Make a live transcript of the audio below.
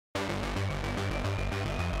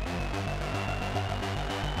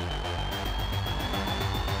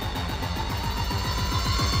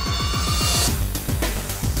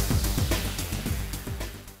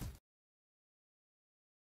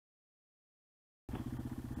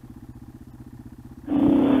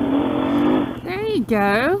you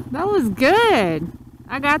go. That was good.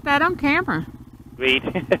 I got that on camera. Sweet.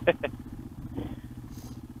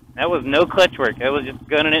 That was no clutch work. I was just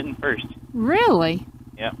gunning it in first. Really?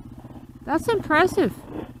 Yeah. That's impressive.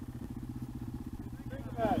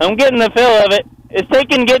 I'm getting the feel of it. It's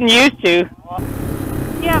taking getting used to.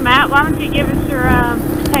 Yeah, Matt, why don't you give us your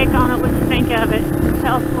take on it, what you think of it?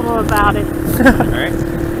 Tell us a little about it. Alright.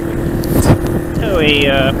 So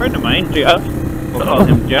a friend of mine, Jeff, we'll call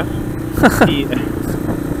him Jeff,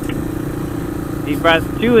 he brought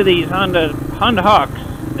two of these Honda Hawks.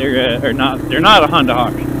 They're not a Honda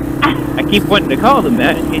Hawk. I keep wanting to call them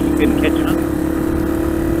that in case you couldn't catch on.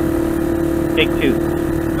 Take two.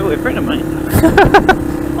 Oh, a friend of mine.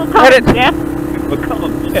 We'll call him Jeff. We'll call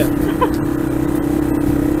him Jeff.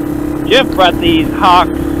 Jeff brought these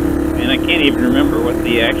Hawks, and I can't even remember what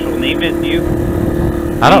the actual name is. You?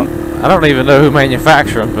 I don't even know who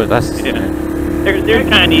manufactured them, but that's yeah. They're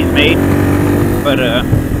Chinese made, but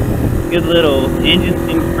good little engine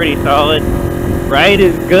seems pretty solid. Ride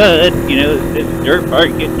is good, you know. It's dirt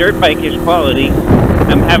bike-ish quality.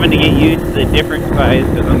 I'm having to get used to the different size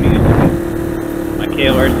because I'm used to my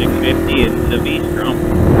KLR 650 and the V-Strom.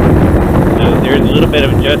 So there's a little bit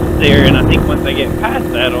of adjustment there, and I think once I get past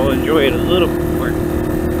that, I'll enjoy it a little more.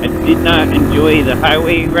 I did not enjoy the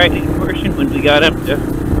highway riding portion when we got up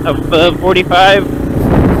above 45.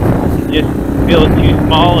 It just feels too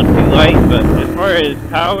small and too light, but as far as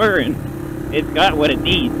power, and it's got what it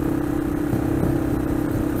needs.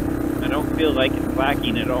 I don't feel like it's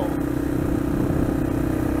lacking at all.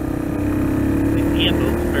 It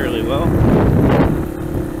handles fairly well.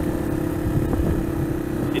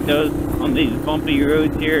 It does on these bumpy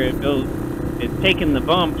roads here. It's taking the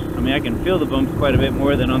bumps. I mean, I can feel the bumps quite a bit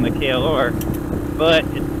more than on the KLR, but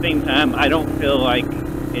at the same time, I don't feel like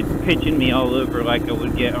it's pitching me all over like I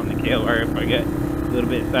would get on the KLR if I got a little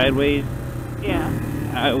bit sideways. Yeah.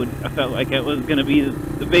 I felt like it was gonna be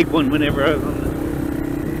the big one whenever I was on this.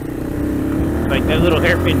 Like that little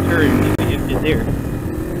hairpin turn that we just did there.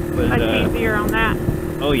 But, much easier on that.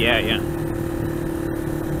 Oh yeah.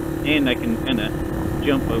 And I can kind of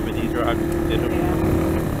jump over these rocks instead of. Yeah.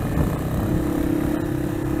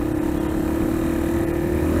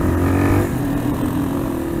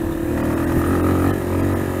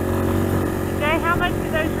 Jay, how much do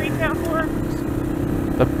those retail for?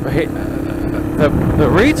 The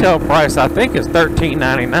retail price I think is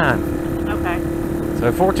 $13.99. Okay.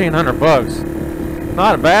 So $1,400.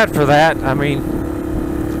 Not bad for that. I mean,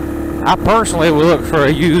 I personally would look for a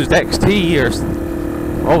used XT or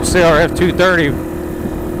old CRF 230.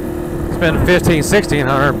 Spend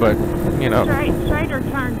 $1,500-$1,600, but you know. Straight or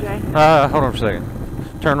turn, Jay? Hold on a second.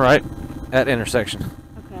 Turn right at intersection.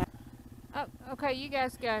 Okay. Oh, okay. You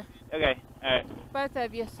guys go. Okay. All right. Both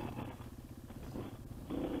of you.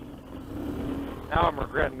 Now I'm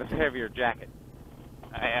regretting this heavier jacket.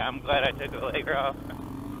 I'm glad I took a layer off.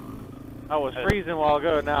 I was freezing a while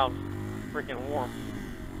ago, now I'm freaking warm.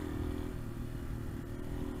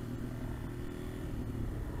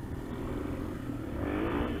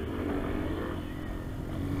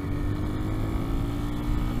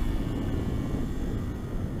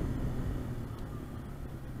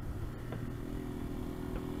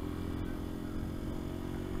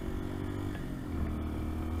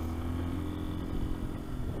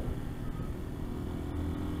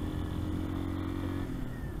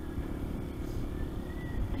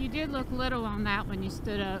 You did look little on that when you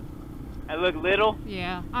stood up. I look little?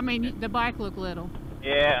 Yeah. I mean, the bike looked little.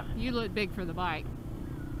 Yeah. You look big for the bike.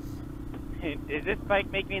 Does this bike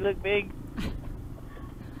make me look big?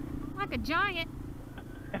 Like a giant.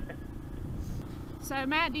 So,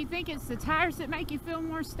 Matt, do you think it's the tires that make you feel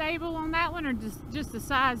more stable on that one, or just the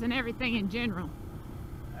size and everything in general?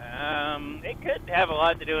 It could have a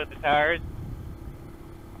lot to do with the tires.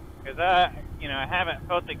 Because I haven't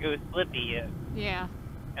felt it go slippy yet. Yeah.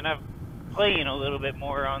 And I'm playing a little bit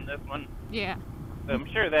more on this one. Yeah. So I'm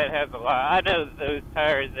sure that has a lot. I know that those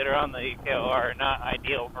tires that are on the KLR are not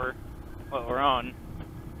ideal for what we're on.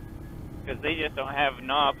 Because they just don't have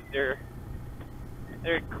knobs. They're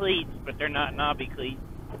cleats, but they're not knobby cleats.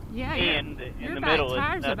 Yeah, and your in the back middle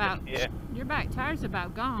tire's is nothing. Your back tire's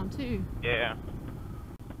about gone, too. Yeah.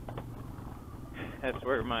 That's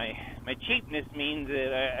where my cheapness means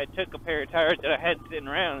that I took a pair of tires that I had sitting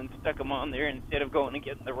around and stuck them on there instead of going and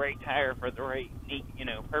getting the right tire for the right neat,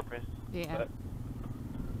 purpose. Yeah.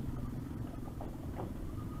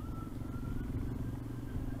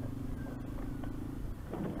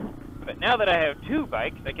 But now that I have two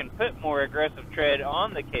bikes, I can put more aggressive tread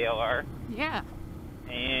on the KLR. Yeah.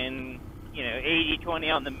 And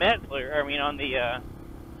 80-20 on the on the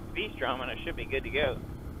V-Strom, and I should be good to go.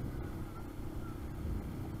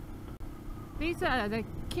 These the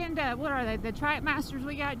Kenda, what are they? The Track Masters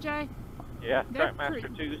we got, Jay? Yeah,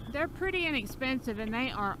 Trackmaster 2s. They're pretty inexpensive and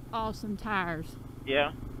they are awesome tires.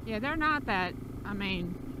 Yeah. Yeah, they're not that. I mean,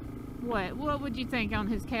 what would you think on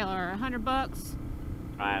his KLR? $100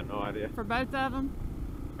 I have no idea. for both of them?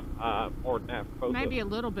 More than that for both. Maybe a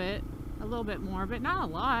little bit more, but not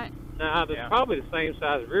a lot. Nah, they're probably the same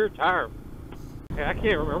size rear tire. I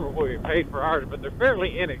can't remember what we paid for ours, but they're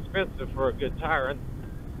fairly inexpensive for a good tire. And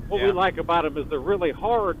what we like about them is they're really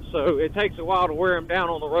hard, so it takes a while to wear them down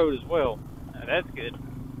on the road as well. That's good.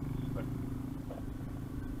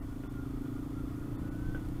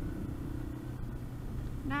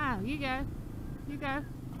 No, you go. You go.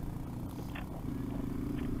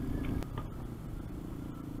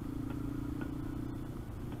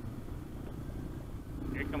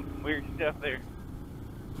 Here comes some weird stuff there.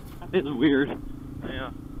 It's weird.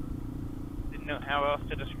 Yeah. Didn't know how else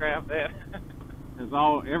to describe that. It's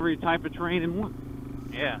every type of terrain in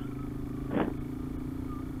one. Yeah.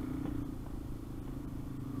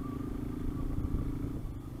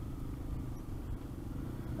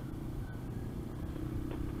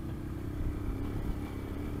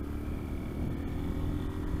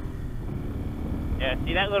 Yeah,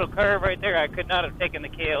 see that little curve right there? I could not have taken the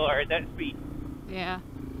KLR at that speed. Yeah.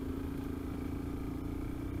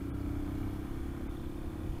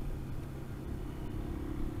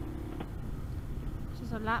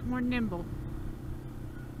 She's a lot more nimble.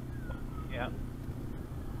 Yeah.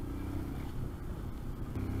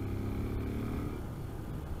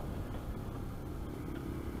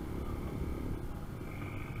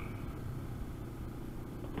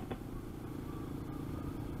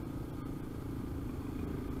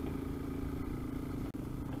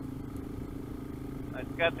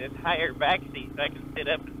 It's got this higher back seat so I can sit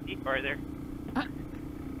up and see farther.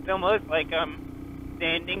 It's almost like I'm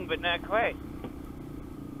standing, but not quite.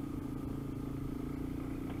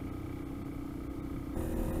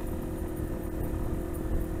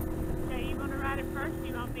 Okay, you want to ride it first? Or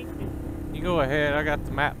you want me to? You go ahead. I got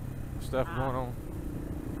the map stuff going on.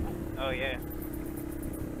 Oh yeah.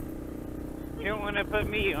 You don't want to put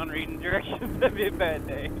me on reading directions. That'd be a bad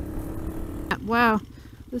day. Wow,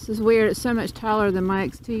 this is weird. It's so much taller than my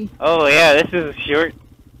XT. Oh yeah, this is short.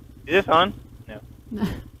 Is this on? No. No.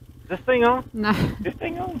 Is this thing on? No. This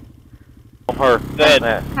thing on? Her. Good.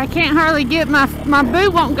 I can't hardly get my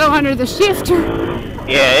boot won't go under the shifter.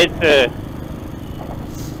 Yeah, it's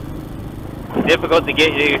difficult to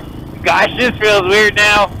get you. Gosh, this feels weird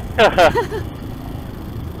now.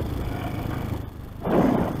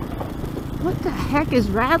 What the heck is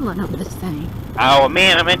rattling on this thing? Oh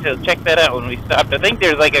man, I meant to check that out when we stopped. I think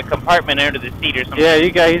there's like a compartment under the seat or something. Yeah,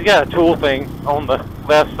 he's got a tool thing on the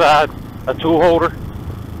left side, a tool holder.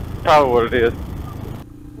 Probably what it is.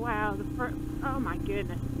 Wow, oh my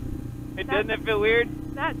goodness. Doesn't it feel weird?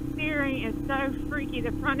 That steering is so freaky.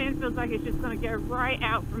 The front end feels like it's just going to go right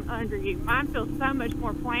out from under you. Mine feels so much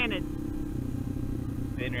more planted.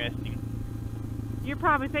 Interesting. You're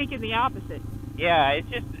probably thinking the opposite. Yeah, I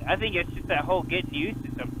think it's just that whole getting used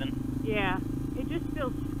to something. Yeah, it just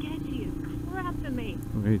feels sketchy as crap to me.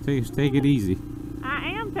 Okay, take it easy. I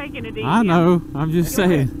am taking it easy. I know. I'm just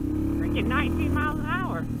saying. Freaking 19 miles an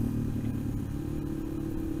hour.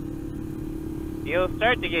 You'll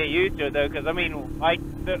start to get used to it though, because I mean, like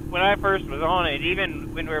when I first was on it,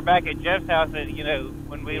 even when we were back at Jeff's house,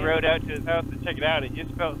 when we rode out to his house to check it out, it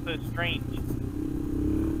just felt so strange.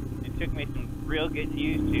 It took me some real getting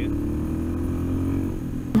used to.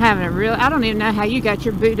 I'm having a real. I don't even know how you got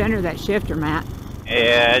your boot under that shifter, Matt.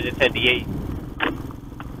 Yeah, I just had to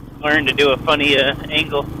learn to do a funny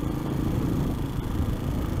angle.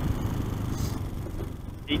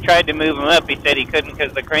 He tried to move him up. He said he couldn't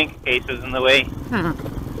because the crankcase was in the way. Huh.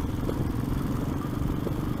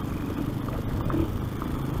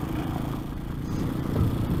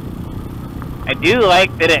 I do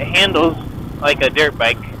like that it handles like a dirt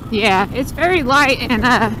bike. Yeah, it's very light and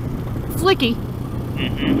flicky.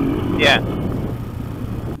 Mm-hmm. Yeah.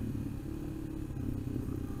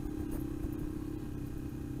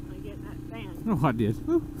 I'm getting that sand. Oh, I did.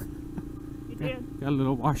 Woo. You did? Got a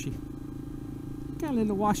little washy. Got a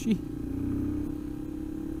little washy.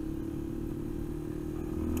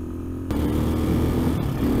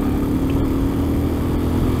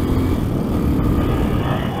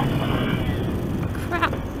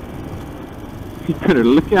 Crap. You better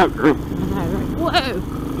look out, girl.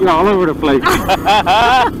 Whoa. You're all over the place.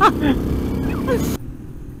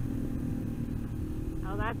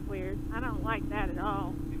 Oh, that's weird. I don't like that at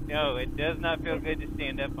all. No, it does not feel good to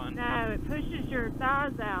stand up on. No, it pushes your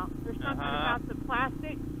thighs out. There's something about the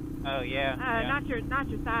plastic. Oh yeah. Not your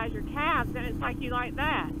thighs, your calves, and it's like you like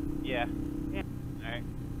that. Yeah. Yeah.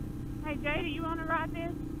 Hey, Jay, do you want to ride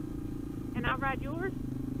this? And I'll ride yours?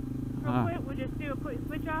 Real quick, we'll just do a quick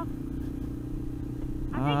switch off.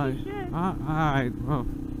 I think you should. Alright, well.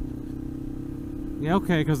 Yeah,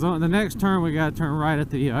 okay, because the next turn we gotta turn right at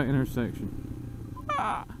the intersection.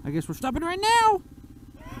 I guess we're stopping right now!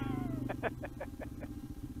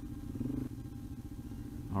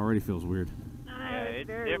 Already feels weird. Yeah, it's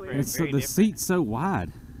very different. weird. It's very the different. seat's so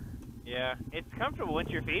wide. Yeah, it's comfortable once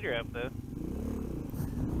your feet are up, though.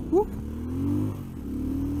 Woo.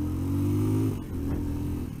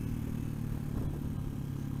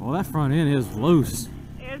 Well, that front end is loose.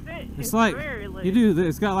 Is it? It's like very loose. you do.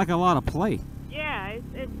 It's got like a lot of play. Yeah,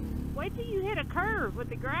 it's. Wait till you hit a curve with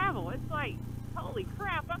the gravel. It's like, holy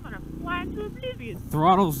crap! I'm gonna fly into oblivion.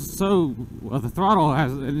 Throttle's so well. The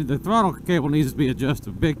throttle cable needs to be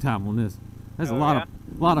adjusted big time on this. There's a lot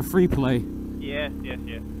of free play. Yes.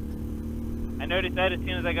 I noticed that as soon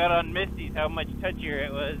as I got on Misty's, how much touchier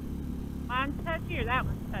it was. Mine's touchier. That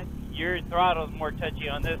one's touchy. Your throttle's more touchy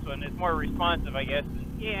on this one. It's more responsive, I guess.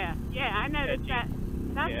 Yeah, I noticed that.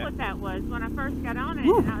 That's what that was when I first got on it,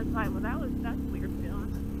 Woo. and I was like, well, that's a weird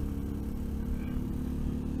feeling.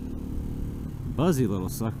 Buzzy little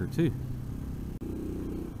sucker too.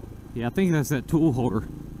 Yeah, I think that's that tool holder.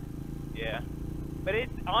 Yeah. But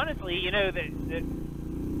it's honestly, you know, that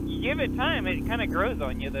you give it time, it kind of grows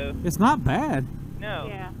on you, though. It's not bad. No.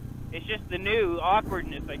 Yeah. It's just the new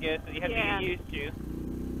awkwardness, I guess, that you have to Yeah. get used to.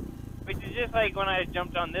 Which is just like when I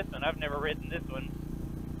jumped on this one. I've never ridden this one.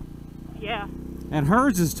 Yeah. And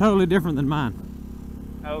hers is totally different than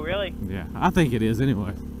mine. Oh, really? Yeah, I think it is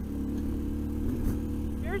anyway.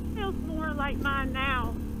 Yours feels more like mine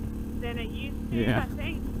now than it used to, Yeah. I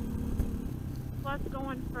think. Plus,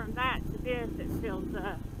 going from that to this, it feels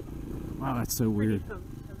Wow, that's so pretty weird.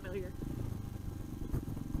 familiar.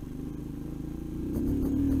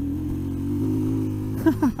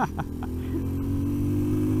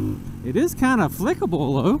 It is kind of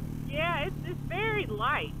flickable though. Yeah, it's very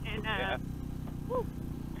light, and Yeah. whew,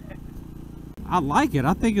 I like it.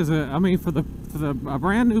 I think I mean for a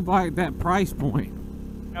brand new bike that price point,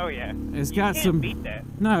 Oh, yeah. it's You got can't some. beat that.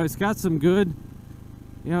 No, it's got some good.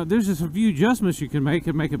 You know, there's just a few adjustments you can make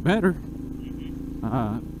and make it better.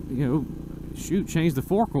 You know, shoot, change the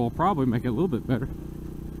fork oil, probably make it a little bit better.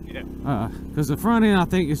 Yeah. Because the front end, I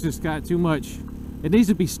think it's just got too much. It needs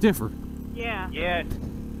to be stiffer. yeah. Yes.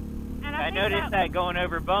 And I think noticed that going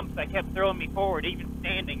over bumps, I kept throwing me forward, even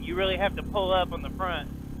standing. You really have to pull up on the front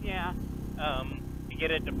Yeah. to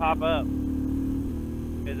get it to pop up.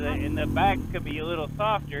 Because in the back could be a little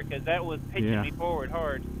softer, because that was pitching me forward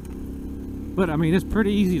hard. But I mean, it's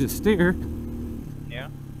pretty easy to steer. Yeah.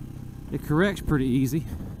 It corrects pretty easy.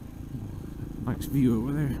 Mike's view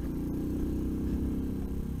over there.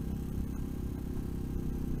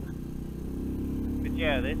 But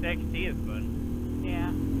yeah, this XT is fun.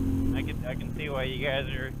 Yeah. I can see why you guys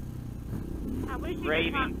are I wish you could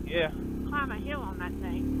raving. Yeah. climb a hill on that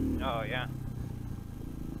thing. Oh, yeah.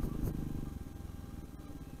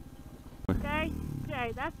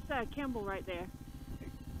 Jay, that's Kimball right there.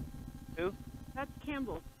 Who? That's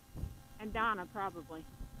Kimball. And Donna, probably.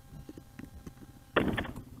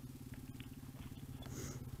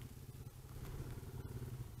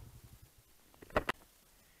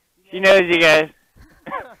 She knows you guys.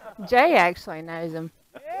 Jay actually knows him.